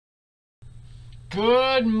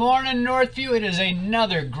Good morning, Northview. It is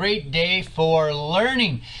another great day for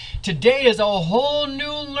learning. Today is a whole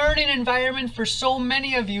new learning environment for so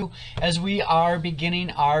many of you as we are beginning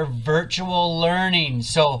our virtual learning.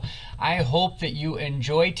 So I hope that you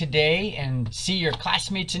enjoy today and see your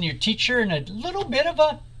classmates and your teacher in a little bit of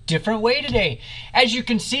a different way today. As you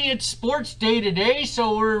can see, it's sports day today,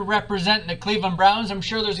 so we're representing the Cleveland Browns. I'm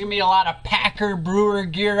sure there's going to be a lot of Packer Brewer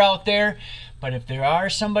gear out there. But if there are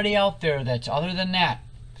somebody out there that's other than that,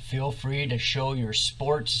 feel free to show your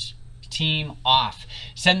sports team off.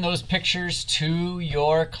 Send those pictures to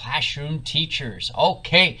your classroom teachers.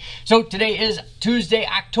 Okay, so today is Tuesday,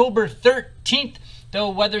 October 13th. The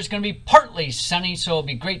weather's going to be partly sunny, so it'll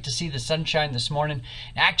be great to see the sunshine this morning.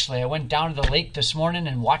 Actually, I went down to the lake this morning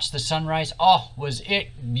and watched the sunrise. Oh, was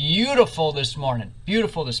it beautiful this morning.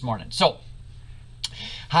 Beautiful this morning. So,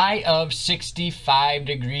 high of 65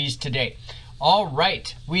 degrees today. All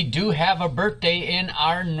right, we do have a birthday in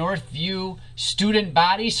our Northview student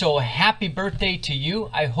body, so happy birthday to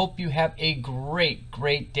you. I hope you have a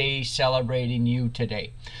great day celebrating you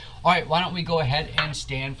today. All right, why don't we go ahead and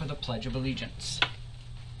stand for the Pledge of Allegiance.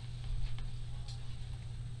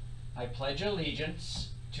 I pledge allegiance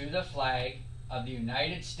to the flag of the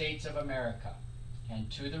United States of America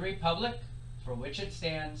and to the republic for which it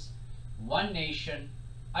stands, one nation,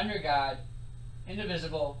 under God,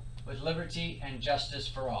 indivisible, with liberty and justice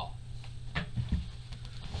for all.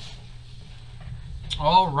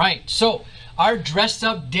 All right, so our dress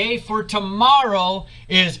up day for tomorrow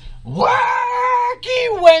is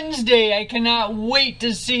Wacky Wednesday. I cannot wait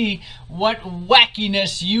to see what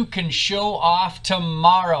wackiness you can show off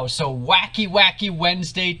tomorrow. So Wacky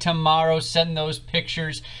Wednesday tomorrow. Send those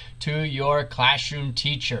pictures to your classroom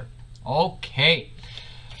teacher. Okay,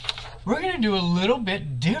 we're going to do a little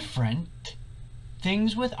bit different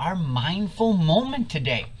things with our mindful moment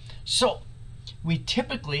today. So we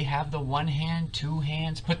typically have the one hand, two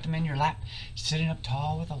hands, put them in your lap, sitting up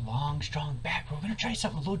tall with a long, strong back. We're going to try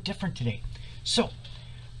something a little different today. So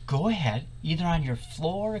go ahead, either on your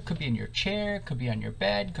floor, it could be in your chair, it could be on your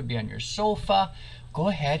bed, it could be on your sofa. Go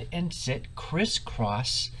ahead and sit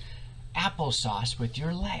crisscross applesauce with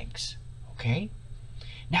your legs, okay?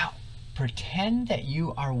 Now, pretend that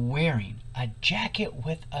you are wearing a jacket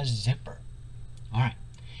with a zipper. All right,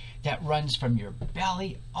 that runs from your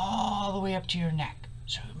belly all the way up to your neck.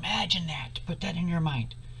 So imagine that, put that in your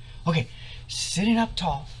mind. Okay, sitting up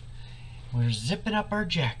tall, we're zipping up our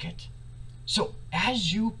jacket. So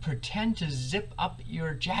as you pretend to zip up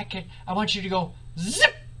your jacket, I want you to go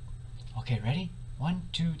zip. Okay, ready? 1,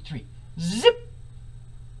 2, 3, zip.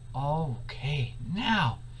 Okay,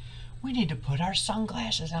 now we need to put our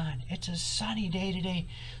sunglasses on. It's a sunny day today,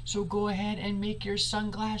 so go ahead and make your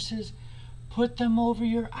sunglasses. Put them over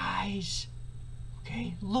your eyes,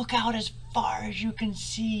 okay? Look out as far as you can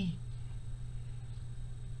see.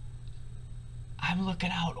 I'm looking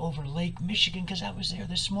out over Lake Michigan because I was there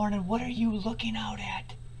this morning. What are you looking out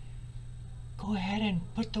at? Go ahead and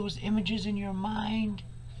put those images in your mind.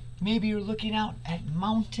 Maybe you're looking out at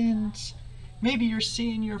mountains. Maybe you're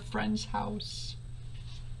seeing your friend's house.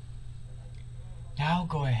 Now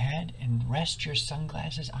go ahead and rest your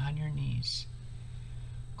sunglasses on your knees.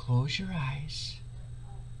 Close your eyes.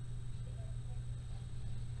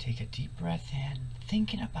 Take a deep breath in,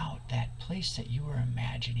 thinking about that place that you were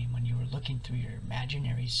imagining when you were looking through your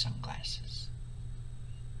imaginary sunglasses.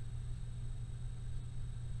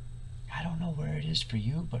 I don't know where it is for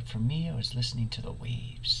you, but for me, I was listening to the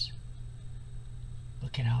waves,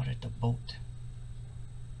 looking out at the boat.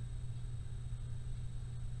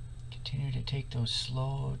 Continue to take those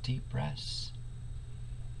slow, deep breaths.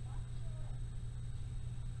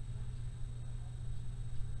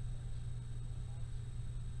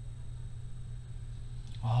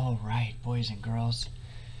 All right, boys and girls,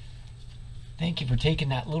 thank you for taking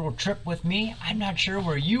that little trip with me. I'm not sure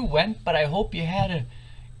where you went, but I hope you had an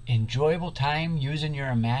enjoyable time using your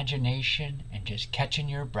imagination and just catching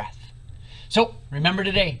your breath. So remember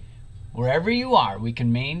today, wherever you are, we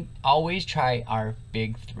can always try our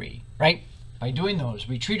big three, right? By doing those,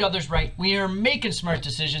 we treat others right, we are making smart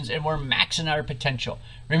decisions, and we're maxing our potential.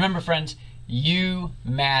 Remember, friends, you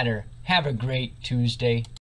matter. Have a great Tuesday.